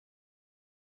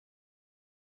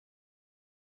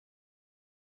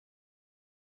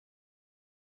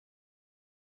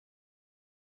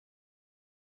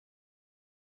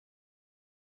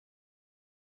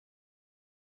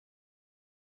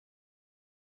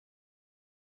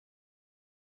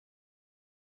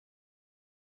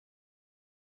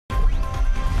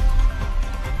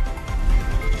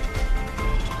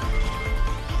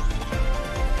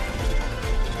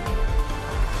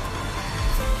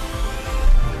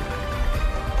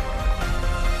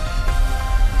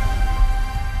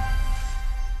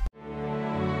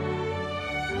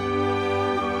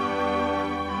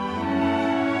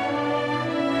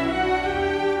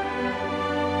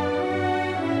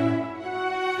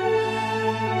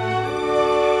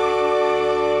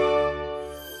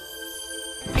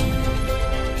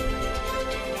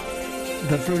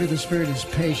The fruit of the Spirit is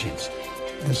patience.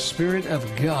 The Spirit of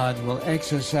God will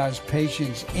exercise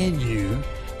patience in you,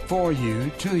 for you,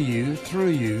 to you, through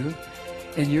you,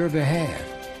 in your behalf,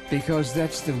 because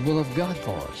that's the will of God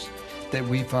for us, that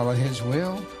we follow His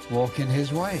will, walk in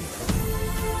His way.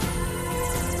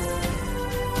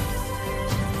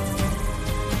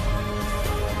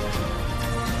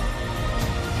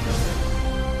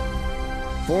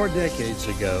 4 decades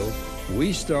ago,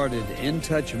 we started In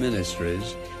Touch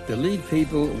Ministries to lead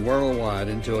people worldwide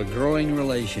into a growing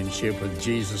relationship with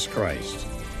Jesus Christ.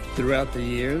 Throughout the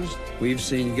years, we've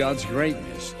seen God's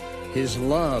greatness, His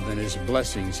love, and His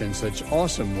blessings in such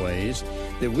awesome ways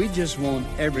that we just want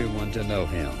everyone to know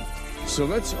Him. So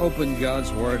let's open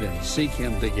God's Word and seek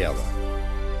Him together.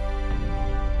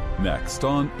 Next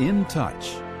on In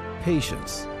Touch,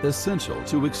 patience, essential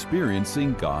to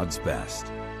experiencing God's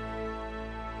best.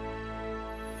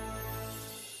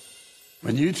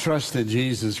 When you trusted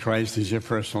Jesus Christ as your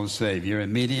personal Savior,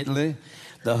 immediately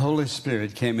the Holy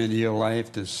Spirit came into your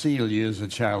life to seal you as a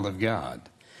child of God.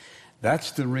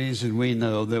 That's the reason we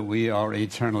know that we are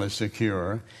eternally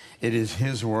secure. It is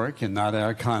His work and not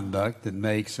our conduct that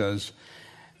makes us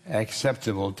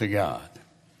acceptable to God.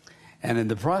 And in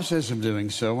the process of doing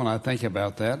so, when I think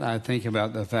about that, I think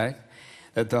about the fact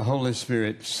that the Holy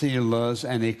Spirit sealed us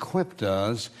and equipped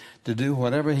us to do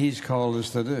whatever He's called us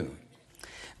to do.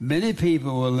 Many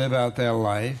people will live out their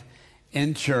life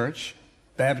in church,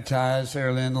 baptized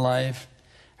early in life,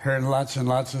 heard lots and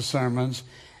lots of sermons,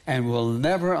 and will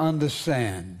never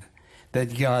understand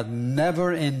that God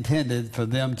never intended for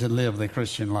them to live the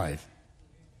Christian life.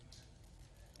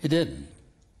 He didn't.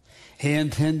 He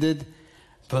intended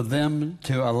for them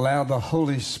to allow the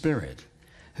Holy Spirit,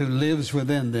 who lives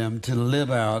within them, to live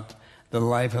out the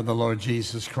life of the Lord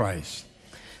Jesus Christ.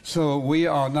 So we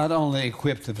are not only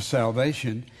equipped for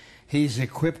salvation, He's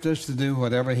equipped us to do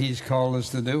whatever He's called us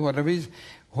to do,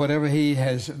 whatever He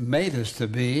has made us to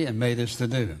be and made us to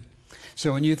do.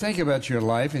 So when you think about your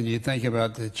life and you think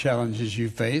about the challenges you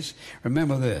face,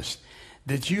 remember this,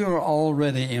 that you are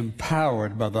already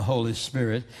empowered by the Holy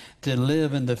Spirit to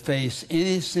live and to face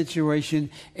any situation,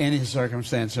 any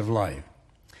circumstance of life.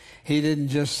 He didn't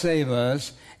just save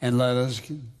us and let us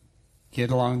get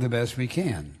along the best we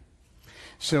can.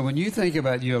 So when you think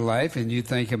about your life and you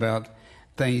think about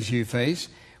things you face,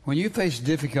 when you face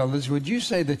difficulties, would you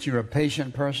say that you're a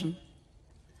patient person?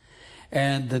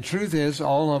 And the truth is,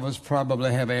 all of us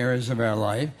probably have areas of our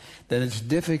life that it's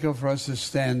difficult for us to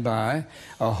stand by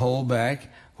or hold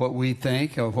back what we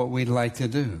think or what we'd like to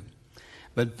do.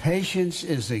 But patience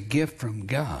is a gift from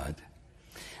God.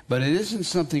 But it isn't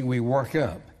something we work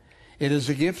up. It is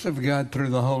a gift of God through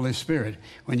the Holy Spirit.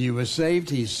 When you were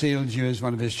saved, He sealed you as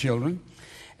one of His children.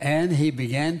 And He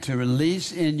began to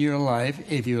release in your life,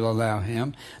 if you will allow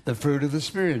Him, the fruit of the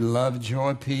Spirit, love,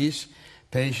 joy, peace,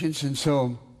 patience. And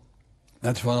so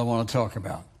that's what I want to talk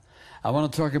about. I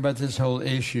want to talk about this whole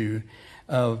issue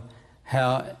of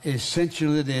how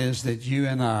essential it is that you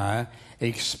and I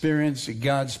experience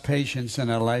God's patience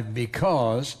in our life,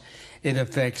 because it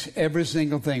affects every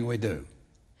single thing we do.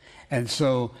 And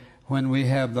so when we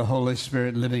have the Holy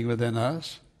Spirit living within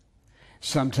us,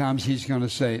 sometimes He's going to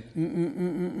say,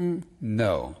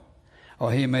 no.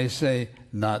 Or He may say,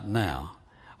 not now.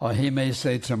 Or He may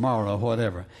say tomorrow,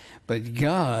 whatever. But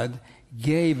God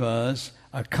gave us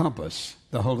a compass,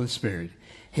 the Holy Spirit.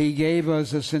 He gave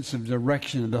us a sense of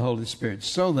direction of the Holy Spirit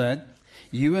so that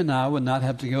you and I would not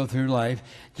have to go through life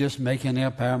just making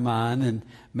up our mind and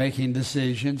making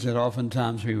decisions that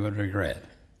oftentimes we would regret.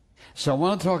 So I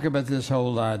want to talk about this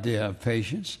whole idea of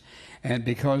patience, and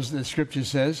because the Scripture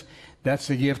says that's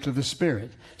the gift of the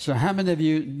Spirit. So how many of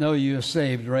you know you're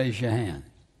saved? Raise your hand.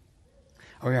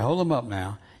 Okay, hold them up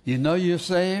now. You know you're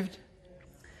saved?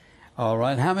 All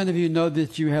right. How many of you know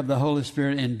that you have the Holy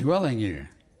Spirit indwelling you?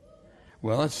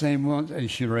 Well, that same one, you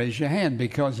should raise your hand,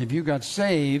 because if you got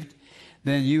saved,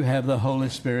 then you have the Holy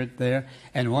Spirit there.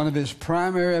 And one of His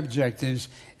primary objectives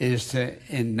is to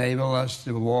enable us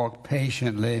to walk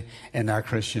patiently in our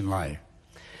Christian life.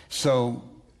 So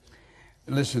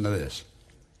listen to this.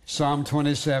 Psalm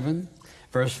 27,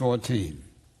 verse 14.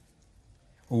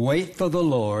 Wait for the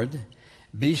Lord,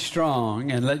 be strong,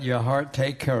 and let your heart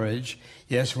take courage.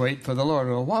 Yes, wait for the Lord.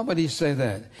 Well, why would He say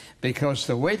that? Because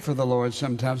to wait for the Lord,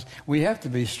 sometimes we have to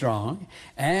be strong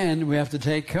and we have to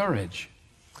take courage.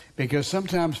 Because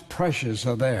sometimes pressures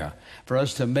are there for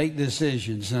us to make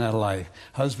decisions in our life.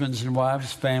 Husbands and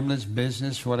wives, families,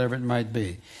 business, whatever it might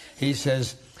be. He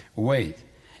says, wait.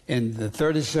 In the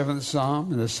 37th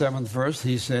Psalm, in the 7th verse,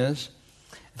 He says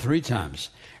 3 times,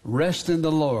 rest in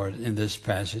the Lord in this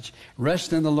passage.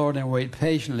 Rest in the Lord and wait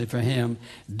patiently for Him.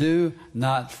 Do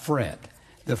not fret.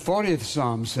 The 40th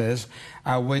Psalm says,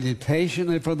 I waited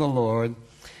patiently for the Lord,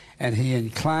 and he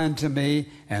inclined to me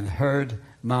and heard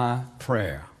my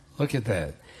prayer. Look at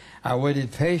that. I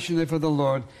waited patiently for the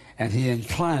Lord, and he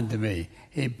inclined to me.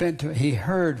 He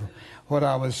heard what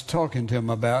I was talking to him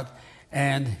about,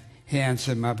 and he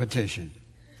answered my petition.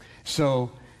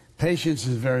 So patience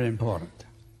is very important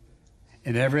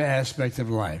in every aspect of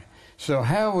life. So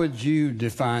how would you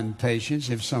define patience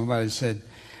if somebody said,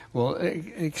 well,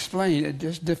 explain,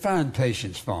 just define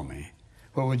patience for me?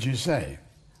 What would you say?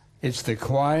 It's the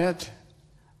quiet,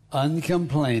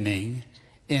 uncomplaining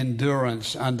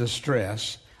endurance under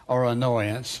stress or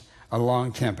annoyance or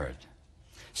long-tempered.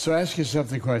 So ask yourself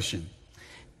the question,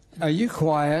 are you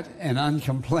quiet and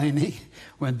uncomplaining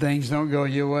when things don't go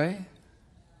your way?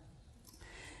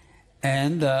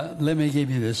 And let me give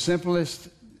you the simplest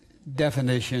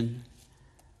definition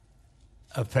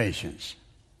of patience.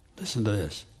 Listen to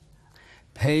this.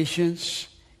 Patience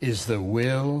is the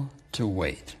will to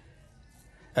wait.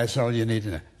 That's all you need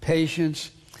to know.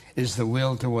 Patience is the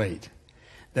will to wait.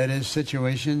 That is,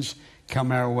 situations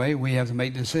come our way, we have to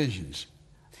make decisions.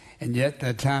 And yet there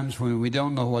are times when we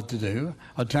don't know what to do,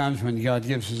 or times when God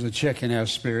gives us a check in our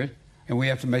spirit, and we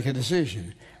have to make a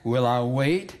decision. Will I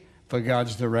wait for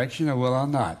God's direction, or will I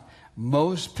not?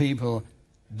 Most people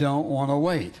don't want to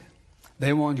wait.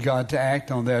 They want God to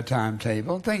act on their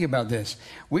timetable. Think about this.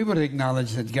 We would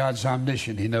acknowledge that God's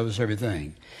omniscient. He knows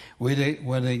everything. We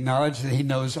would acknowledge that he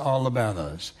knows all about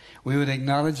us. We would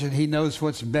acknowledge that he knows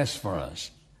what's best for us.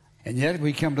 And yet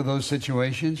we come to those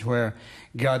situations where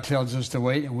God tells us to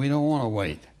wait, and we don't want to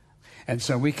wait. And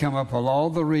so we come up with all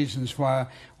the reasons why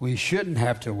we shouldn't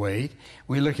have to wait.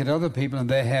 We look at other people, and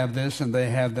they have this and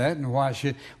they have that, and why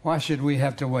should we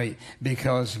have to wait?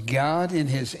 Because God, in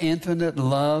his infinite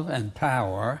love and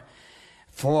power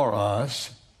for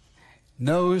us,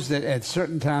 knows that at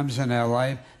certain times in our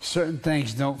life, certain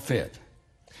things don't fit.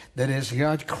 That is,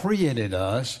 God created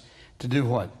us to do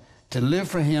what? To live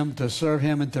for him, to serve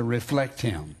him, and to reflect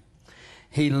him.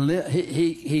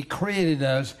 He created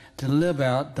us to live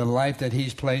out the life that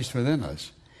he's placed within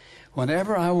us.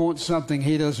 Whenever I want something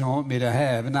he doesn't want me to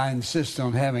have, and I insist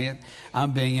on having it,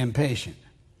 I'm being impatient.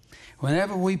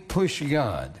 Whenever we push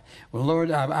God, well,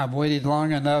 Lord, I've waited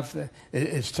long enough.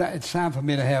 It's time for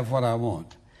me to have what I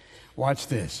want. Watch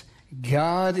this.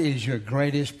 God is your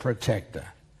greatest protector.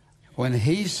 When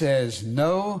he says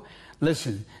no,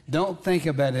 listen, don't think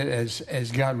about it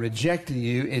as God rejecting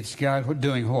you. It's God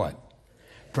doing what?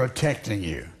 Protecting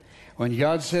you. When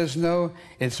God says no,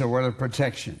 it's a word of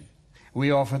protection.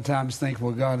 We oftentimes think,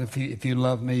 well, God, if you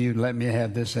love me, you'd let me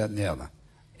have this, that, and the other.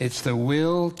 It's the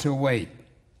will to wait.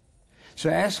 So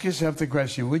ask yourself the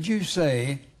question, would you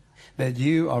say that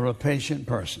you are a patient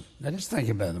person? Now just think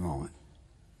about it a moment.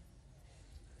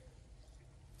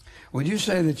 Would you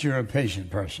say that you're a patient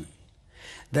person?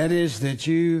 That is, that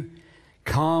you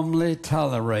calmly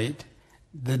tolerate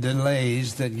the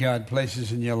delays that God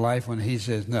places in your life when he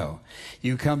says no.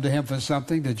 You come to him for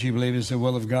something that you believe is the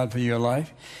will of God for your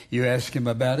life. You ask him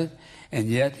about it, and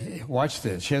yet, watch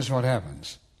this. Here's what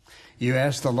happens. You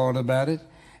ask the Lord about it,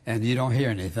 and you don't hear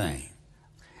anything.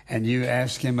 And you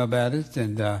ask him about it,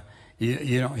 and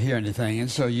you don't hear anything. And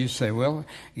so you say, well,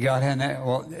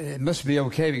 it must be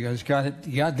okay because God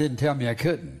didn't tell me I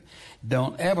couldn't.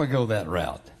 Don't ever go that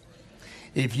route.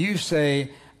 If you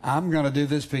say, I'm going to do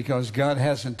this because God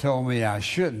hasn't told me I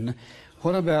shouldn't,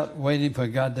 what about waiting for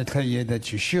God to tell you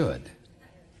that you should?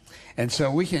 And so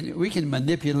we can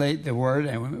manipulate the word,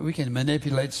 and we can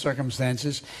manipulate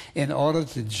circumstances in order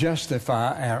to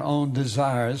justify our own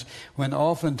desires when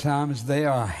oftentimes they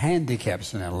are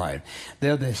handicaps in our life.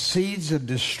 They're the seeds of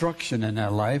destruction in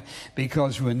our life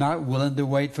because we're not willing to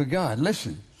wait for God.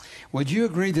 Listen, would you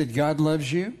agree that God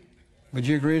loves you? Would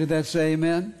you agree to that? Say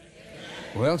amen.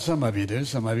 Well, some of you do,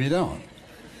 some of you don't.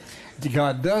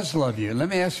 God does love you. Let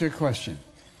me ask you a question.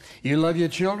 You love your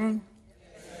children?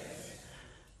 Yes.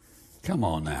 Come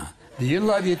on now. Do you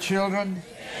love your children?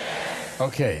 Yes.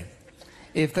 Okay.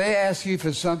 If they ask you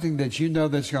for something that you know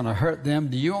that's going to hurt them,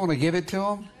 do you want to give it to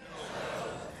them? No.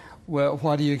 Well,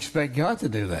 why do you expect God to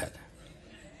do that?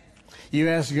 You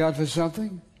ask God for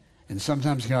something, and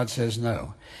sometimes God says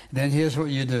no. Then here's what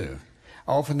you do.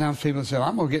 Oftentimes people say,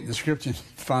 I'm going to get in the scripture and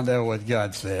find out what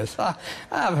God says.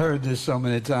 I've heard this so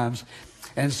many times.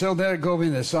 And so they'll go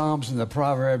in the Psalms and the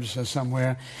Proverbs or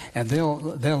somewhere, and they'll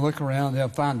look around, they'll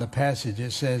find the passage.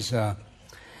 It says,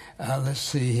 let's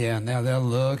see here. Now they'll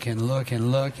look and look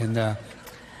and look, and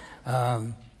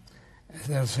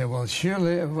they'll say, well,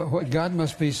 surely God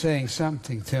must be saying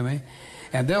something to me.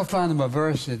 And they'll find them a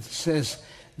verse that says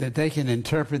that they can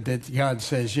interpret that God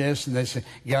says yes, and they say,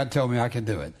 God told me I can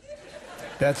do it.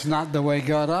 That's not the way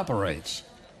God operates.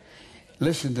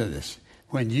 Listen to this.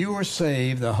 When you were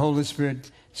saved, the Holy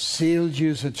Spirit sealed you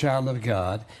as a child of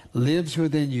God, lives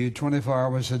within you 24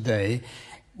 hours a day.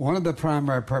 One of the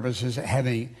primary purposes,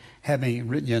 having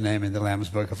written your name in the Lamb's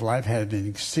Book of Life,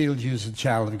 having sealed you as a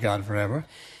child of God forever,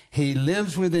 He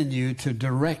lives within you to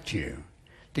direct you,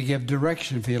 to give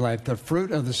direction for your life. The fruit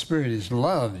of the Spirit is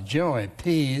love, joy,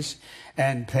 peace,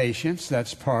 and patience.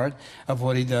 That's part of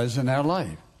what He does in our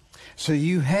life. So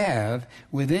you have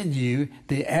within you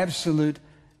the absolute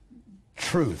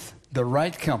truth, the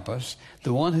right compass,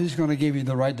 the one who's going to give you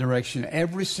the right direction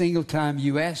every single time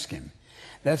you ask Him.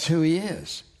 That's who He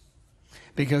is.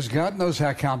 Because God knows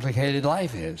how complicated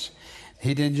life is.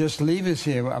 He didn't just leave us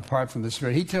here apart from the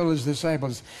Spirit. He told His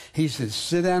disciples, He said,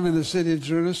 sit down in the city of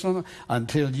Jerusalem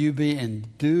until you be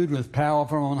endued with power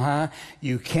from on high.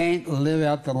 You can't live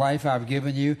out the life I've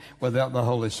given you without the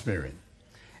Holy Spirit.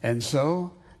 And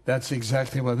so that's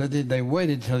exactly what they did. They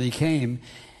waited till He came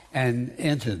and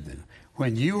entered them.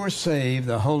 When you were saved,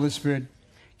 the Holy Spirit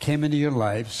came into your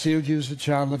life, sealed you as a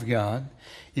child of God.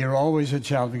 You're always a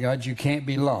child of God. You can't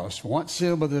be lost. Once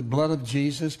sealed by the blood of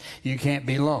Jesus, you can't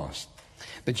be lost.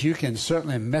 But you can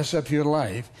certainly mess up your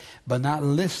life by not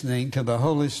listening to the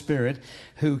Holy Spirit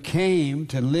who came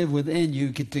to live within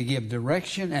you to give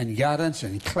direction and guidance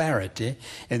and clarity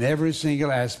in every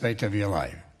single aspect of your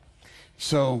life.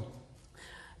 So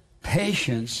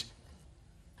patience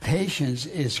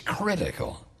is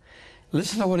critical.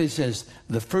 Listen to what he says.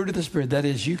 The fruit of the Spirit, that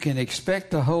is, you can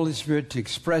expect the Holy Spirit to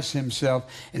express Himself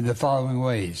in the following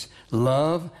ways: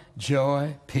 love,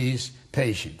 joy, peace,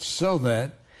 patience, so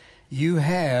that you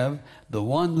have the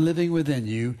one living within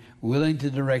you willing to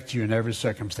direct you in every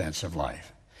circumstance of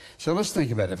life. So let's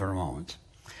think about it for a moment.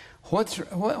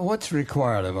 What's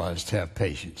required of us to have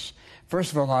patience?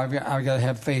 First of all, I've got to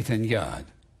have faith in God.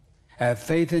 I have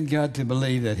faith in God to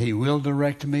believe that He will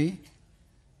direct me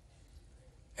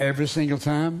every single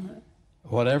time,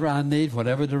 whatever I need,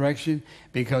 whatever direction,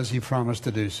 because He promised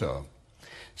to do so.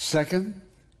 Second,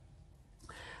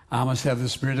 I must have the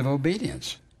spirit of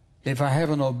obedience. If I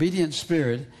have an obedient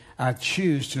spirit, I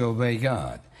choose to obey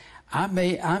God. I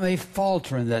may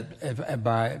falter in that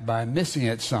by missing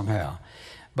it somehow,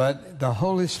 but the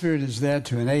Holy Spirit is there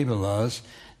to enable us,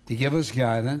 to give us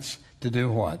guidance, to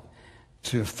do what?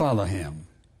 To follow Him.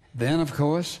 Then, of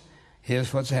course,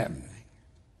 here's what's happening.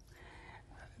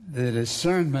 The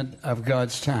discernment of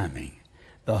God's timing.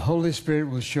 The Holy Spirit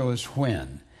will show us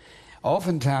when.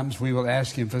 Oftentimes, we will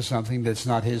ask Him for something that's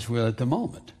not His will at the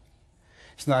moment.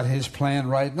 It's not His plan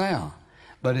right now,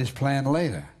 but His plan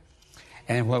later.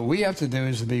 And what we have to do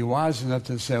is to be wise enough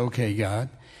to say, okay, God,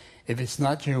 if it's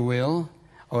not your will,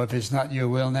 or if it's not your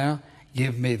will now,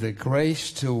 give me the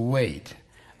grace to wait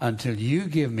until you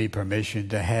give me permission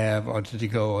to have or to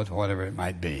go or whatever it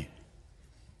might be.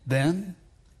 Then,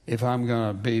 if I'm going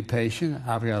to be patient,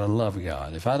 I've got to love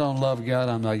God. If I don't love God,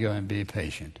 I'm not going to be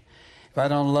patient. If I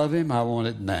don't love Him, I want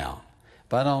it now.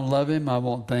 If I don't love Him, I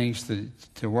want things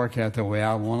to work out the way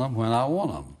I want them when I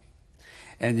want them.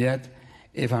 And yet,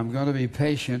 if I'm going to be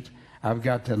patient, I've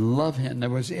got to love Him. In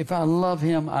other words, if I love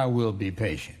Him, I will be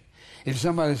patient. If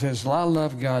somebody says, well, I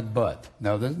love God, but.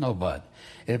 No, there's no but.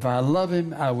 If I love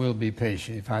Him, I will be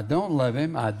patient. If I don't love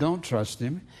Him, I don't trust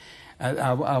Him,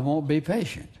 I won't be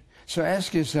patient. So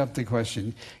ask yourself the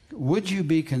question, would you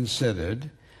be considered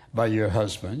by your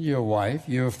husband, your wife,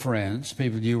 your friends,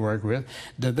 people you work with,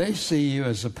 do they see you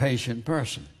as a patient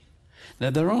person? Now,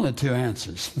 there are only two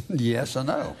answers, yes or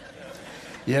no.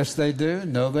 Yes, they do.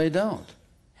 No, they don't.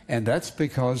 And that's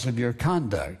because of your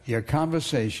conduct, your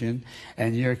conversation,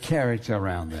 and your character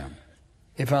around them.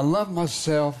 If I love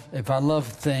myself, if I love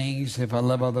things, if I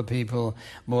love other people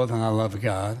more than I love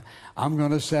God, I'm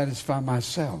going to satisfy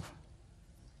myself.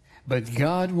 But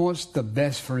God wants the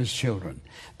best for His children.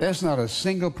 There's not a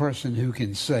single person who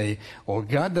can say, well,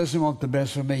 God doesn't want the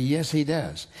best for me. Yes, He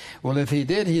does. Well, if He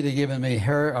did, He'd have given me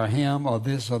her or him or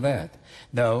this or that.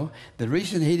 No, the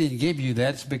reason He didn't give you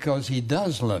that is because He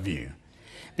does love you.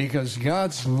 Because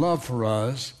God's love for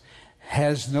us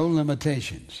has no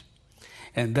limitations.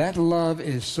 And that love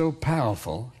is so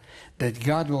powerful that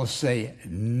God will say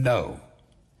no.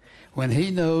 When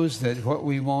He knows that what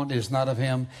we want is not of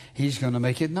Him, He's going to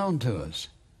make it known to us.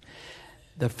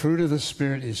 The fruit of the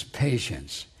Spirit is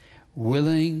patience,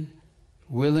 willing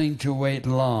to wait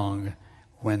long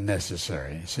when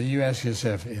necessary. So you ask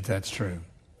yourself if that's true.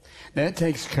 Now, it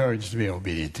takes courage to be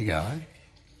obedient to God.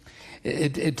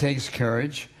 It takes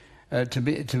courage to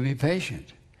be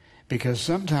patient. Because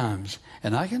sometimes,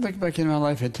 and I can look back in my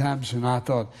life at times when I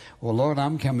thought, well, Lord,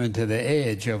 I'm coming to the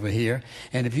edge over here,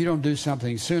 and if you don't do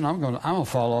something soon, I'm going to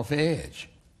fall off the edge.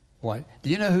 Why? Do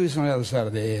you know who's on the other side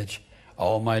of the edge?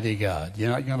 Almighty God.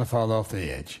 You're not going to fall off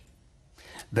the edge.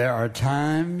 There are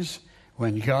times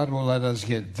when God will let us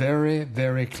get very,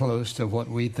 very close to what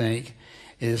we think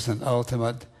is an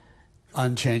ultimate,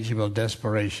 unchangeable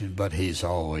desperation, but He's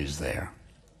always there.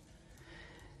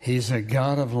 He's a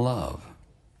God of love,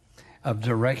 of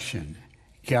direction,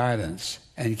 guidance,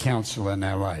 and counsel in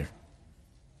our life.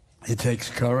 It takes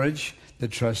courage to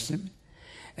trust Him,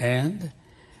 and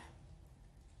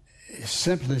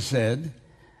simply said,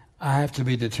 I have to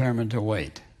be determined to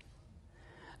wait.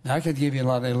 Now, I could give you a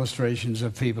lot of illustrations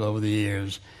of people over the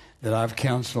years that I've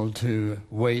counseled to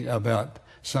wait about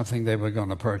something they were going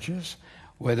to purchase,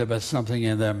 wait about something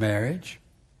in their marriage,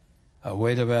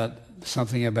 wait about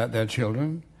something about their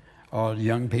children, or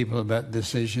young people about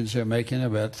decisions they're making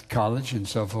about college and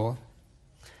so forth.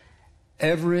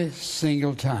 Every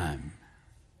single time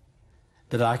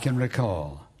that I can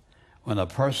recall when a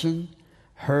person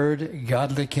heard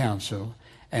godly counsel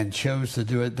and chose to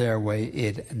do it their way,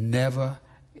 it never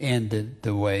ended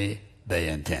the way they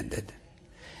intended.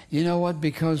 You know what?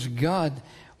 Because God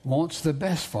wants the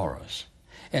best for us.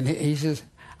 And He says,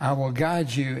 I will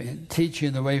guide you and teach you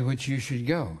in the way which you should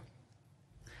go.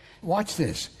 Watch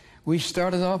this. We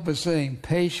started off by saying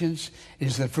patience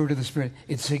is the fruit of the Spirit.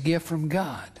 It's a gift from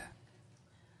God,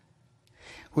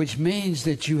 which means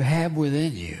that you have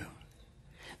within you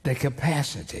the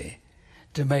capacity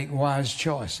to make wise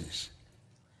choices.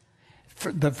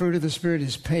 The fruit of the Spirit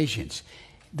is patience.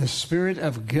 The Spirit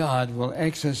of God will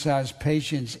exercise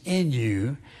patience in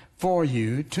you, for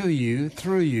you, to you,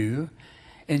 through you,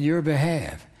 in your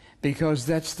behalf, because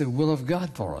that's the will of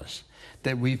God for us,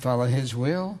 that we follow His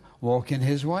will, walk in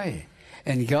His way.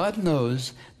 And God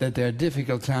knows that there are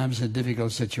difficult times and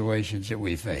difficult situations that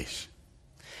we face.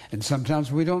 And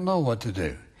sometimes we don't know what to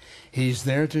do. He's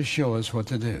there to show us what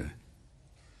to do.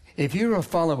 If you're a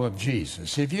follower of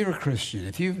Jesus, if you're a Christian,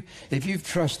 if you've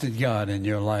trusted God in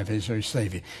your life as your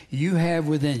Savior, you have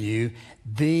within you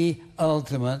the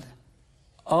ultimate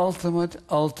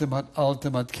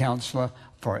counselor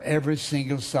for every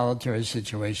single solitary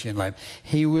situation in life.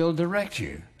 He will direct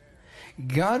you.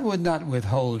 God would not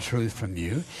withhold truth from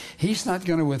you. He's not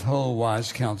going to withhold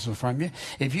wise counsel from you.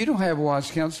 If you don't have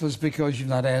wise counsel, it's because you've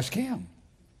not asked Him.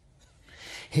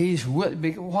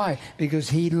 Why? Because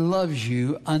He loves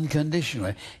you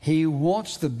unconditionally. He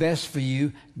wants the best for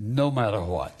you no matter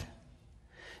what.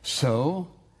 So,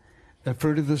 the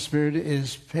fruit of the Spirit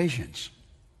is patience.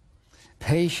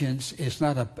 Patience is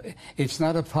not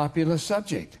a popular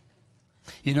subject.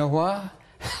 You know why?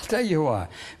 I'll tell you why.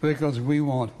 Because we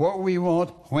want what we want,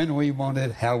 when we want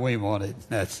it, how we want it.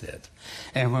 That's it.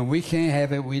 And when we can't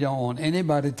have it, we don't want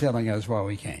anybody telling us why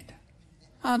we can't.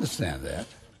 I understand that.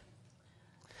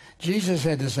 Jesus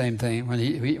had the same thing when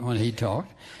he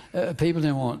talked. People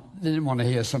didn't want to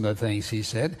hear some of the things He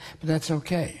said, but that's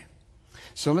okay.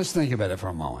 So let's think about it for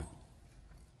a moment.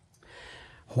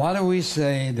 Why do we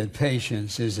say that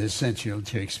patience is essential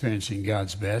to experiencing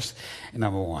God's best?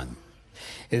 Number one,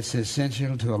 it's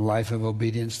essential to a life of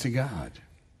obedience to God.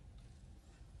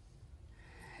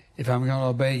 If I'm going to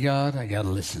obey God, I got to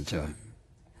listen to Him.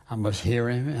 I must hear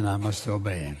Him and I must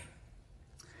obey Him.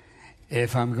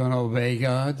 If I'm going to obey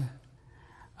God,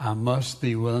 I must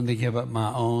be willing to give up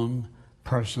my own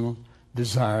personal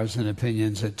desires and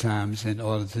opinions at times in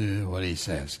order to do what He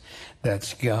says.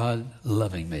 That's God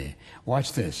loving me.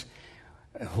 Watch this.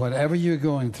 Whatever you're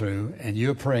going through and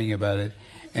you're praying about it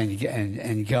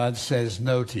and God says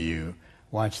no to you,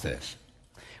 watch this.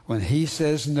 When He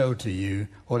says no to you,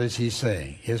 what is He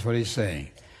saying? Here's what He's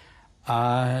saying.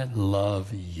 I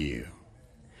love you.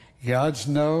 God's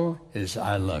no is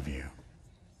I love you.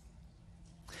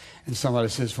 And somebody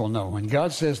says, well, no. When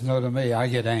God says no to me, I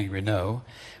get angry. No.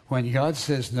 When God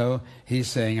says no, He's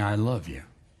saying, I love you.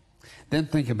 Then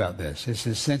think about this. It's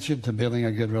essential to building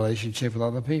a good relationship with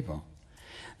other people.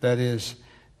 That is,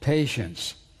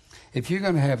 patience. If you're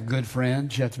going to have good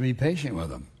friends, you have to be patient with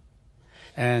them.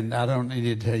 And I don't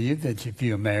need to tell you that if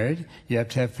you're married, you have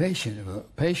to have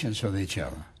patience with each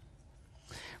other.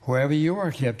 Wherever you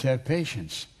work, you have to have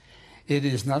patience. It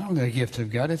is not only a gift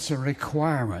of God, it's a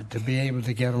requirement to be able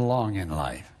to get along in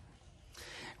life.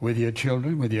 With your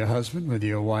children, with your husband, with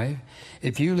your wife.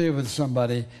 If you live with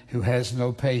somebody who has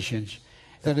no patience,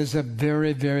 that is a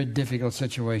very, very difficult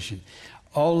situation.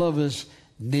 All of us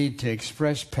need to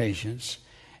express patience,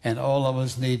 and all of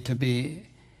us need to be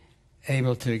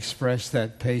able to express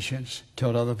that patience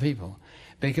toward other people,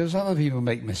 because other people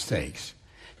make mistakes.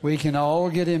 We can all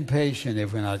get impatient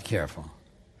if we're not careful.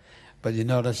 But you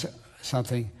notice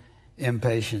something?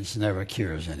 Impatience never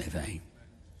cures anything.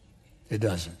 It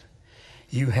doesn't.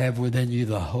 You have within you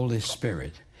the Holy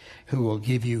Spirit. who will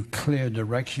give you clear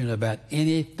direction about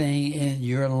anything in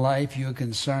your life you're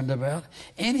concerned about.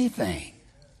 Anything.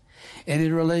 Any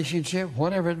relationship,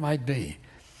 whatever it might be.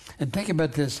 And think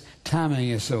about this. Timing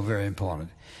is so very important.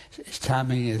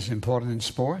 Timing is important in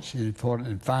sports, important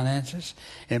in finances,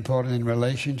 important in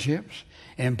relationships,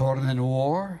 important in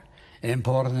war,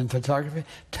 important in photography.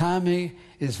 Timing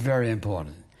is very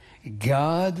important.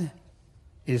 God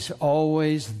is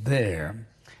always there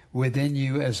within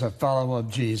you as a follower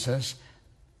of Jesus.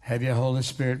 Have your Holy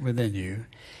Spirit within you,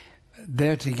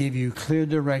 there to give you clear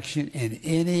direction in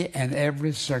any and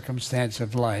every circumstance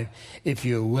of life if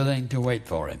you're willing to wait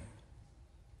for Him.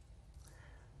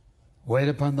 Wait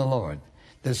upon the Lord.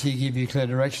 Does He give you clear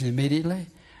direction immediately?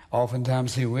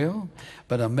 Oftentimes He will.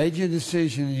 But a major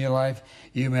decision in your life,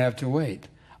 you may have to wait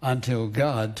until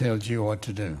God tells you what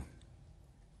to do.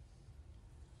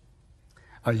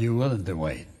 Are you willing to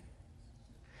wait?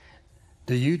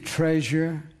 Do you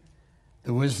treasure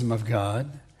the wisdom of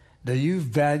God? Do you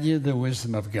value the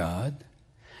wisdom of God?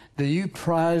 Do you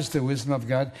prize the wisdom of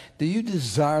God? Do you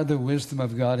desire the wisdom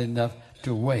of God enough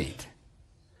to wait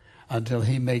until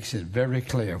He makes it very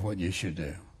clear what you should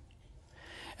do?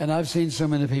 And I've seen so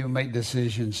many people make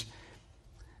decisions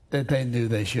that they knew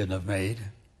they shouldn't have made.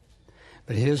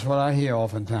 But here's what I hear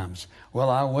oftentimes. Well,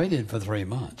 I waited for 3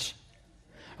 months.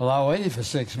 Well, I waited for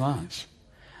 6 months.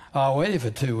 I waited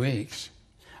for 2 weeks.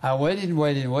 I waited and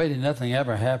waited and waited. Nothing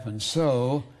ever happened.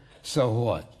 So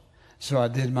what? So I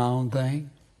did my own thing?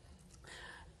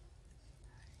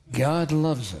 God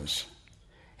loves us.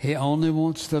 He only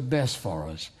wants the best for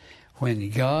us.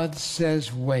 When God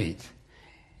says wait,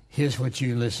 here's what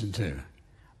you listen to.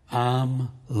 I'm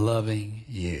loving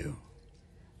you.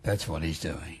 That's what He's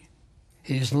doing.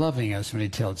 He's loving us when He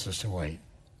tells us to wait.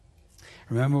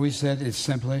 Remember we said it's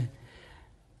simply,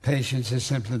 patience is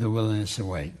simply the willingness to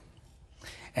wait.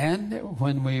 And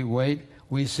when we wait,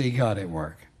 we see God at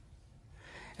work.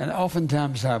 And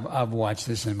oftentimes I've watched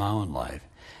this in my own life,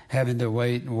 having to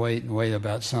wait and wait and wait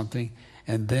about something,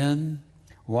 and then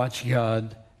watch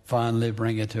God finally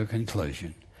bring it to a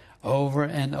conclusion. Over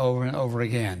and over and over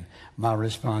again, my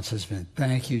response has been,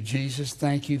 thank you, Jesus.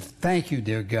 Thank you,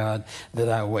 dear God, that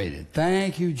I waited.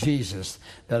 Thank you, Jesus,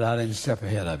 that I didn't step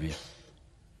ahead of you.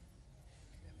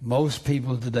 Most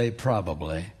people today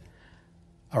probably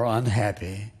are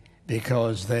unhappy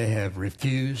because they have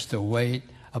refused to wait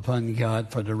upon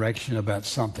God for direction about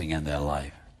something in their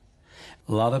life.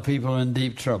 A lot of people are in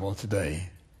deep trouble today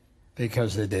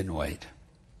because they didn't wait.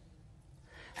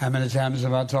 How many times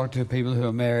have I talked to people who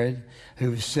are married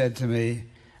who've said to me,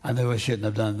 I knew I shouldn't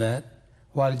have done that.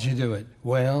 Why did you do it?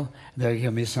 Well, they'll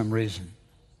give me some reason.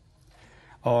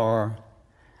 Or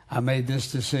I made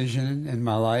this decision in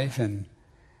my life and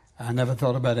I never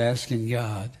thought about asking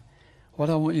God. What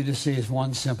I want you to see is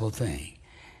one simple thing.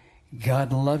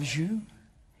 God loves you.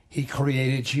 He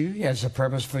created you. He has a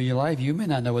purpose for your life. You may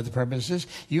not know what the purpose is.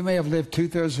 You may have lived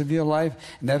 2/3 of your life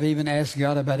and never even asked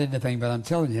God about anything, but I'm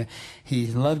telling you, He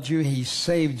loved you. He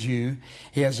saved you.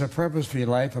 He has a purpose for your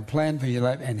life, a plan for your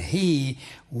life, and He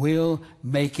will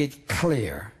make it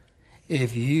clear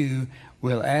if you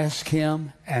will ask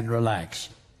Him and relax.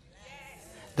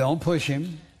 Don't push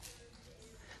Him.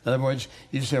 In other words,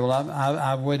 you say, well,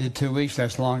 I've waited 2 weeks.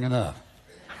 That's long enough.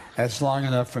 That's long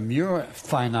enough from your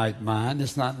finite mind.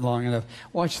 It's not long enough.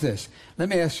 Watch this. Let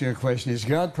me ask you a question. Is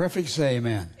God perfect? Say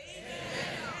amen. Amen.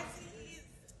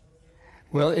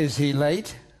 Well, is He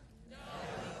late? No.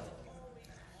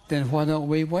 Then why don't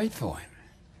we wait for Him?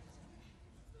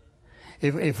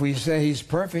 If we say He's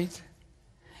perfect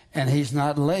and He's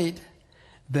not late,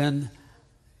 then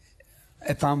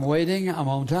if I'm waiting, I'm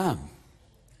on time.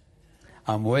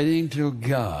 I'm waiting till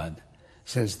God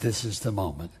says this is the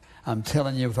moment. I'm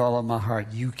telling you with all of my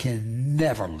heart, you can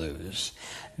never lose.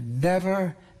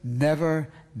 Never, never,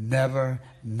 never,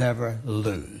 never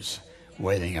lose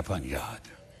waiting upon God.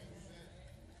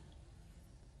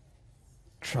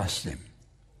 Trust Him.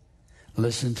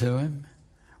 Listen to Him.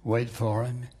 Wait for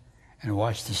Him. And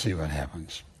watch to see what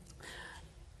happens.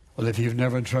 Well, if you've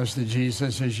never trusted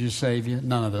Jesus as your Savior,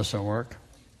 none of this will work.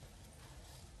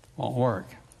 Won't work.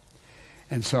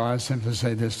 And so I simply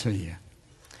say this to you.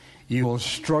 You will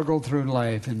struggle through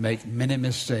life and make many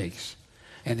mistakes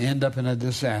and end up in a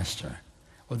disaster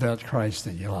without Christ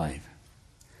in your life.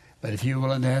 But if you're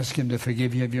willing to ask Him to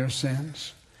forgive you of your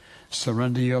sins,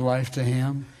 surrender your life to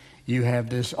Him, you have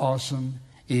this awesome,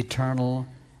 eternal,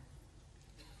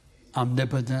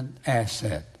 omnipotent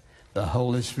asset, the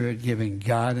Holy Spirit giving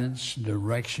guidance,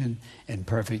 direction, and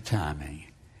perfect timing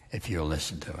if you'll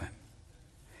listen to Him.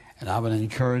 And I would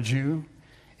encourage you,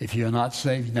 if you're not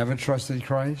saved, you never trusted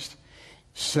Christ,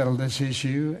 settle this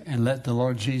issue and let the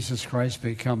Lord Jesus Christ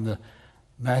become the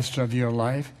master of your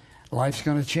life, life's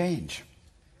going to change.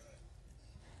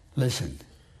 Listen,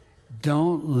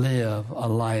 don't live a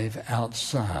life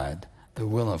outside the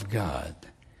will of God,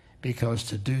 because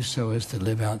to do so is to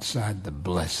live outside the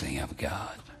blessing of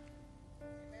God.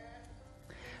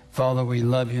 Father, we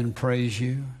love you and praise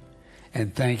you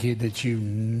and thank you that you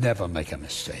never make a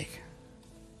mistake.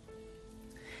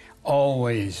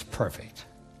 Always perfect.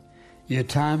 Your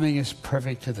timing is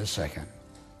perfect to the second.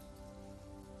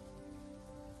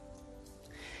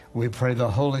 We pray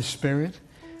the Holy Spirit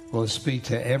will speak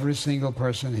to every single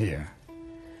person here,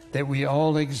 that we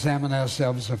all examine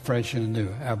ourselves afresh and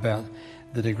anew about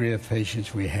the degree of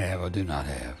patience we have or do not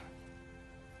have.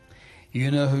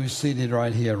 You know who's seated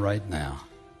right here, right now,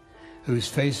 who's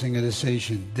facing a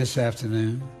decision this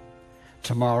afternoon,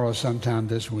 tomorrow, sometime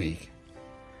this week,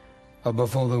 or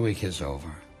before the week is over.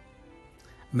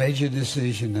 Major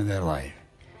decision in their life.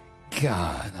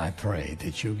 God, I pray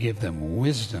that you give them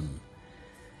wisdom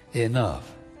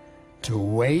enough to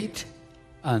wait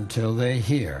until they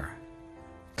hear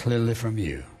clearly from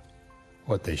you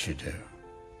what they should do,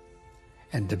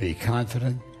 and to be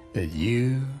confident that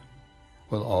you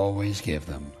will always give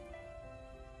them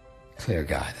clear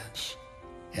guidance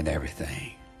in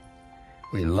everything.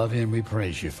 We love you and we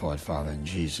praise you for it, Father, in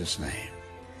Jesus' name.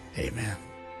 Amen.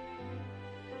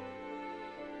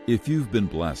 If you've been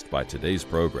blessed by today's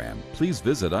program, please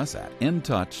visit us at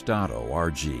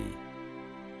intouch.org.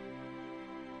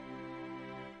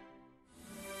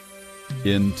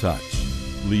 In Touch,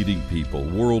 leading people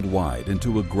worldwide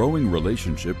into a growing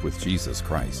relationship with Jesus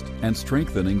Christ and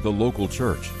strengthening the local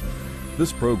church.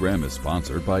 This program is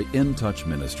sponsored by In Touch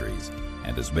Ministries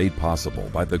and is made possible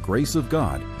by the grace of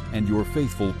God and your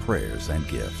faithful prayers and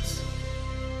gifts.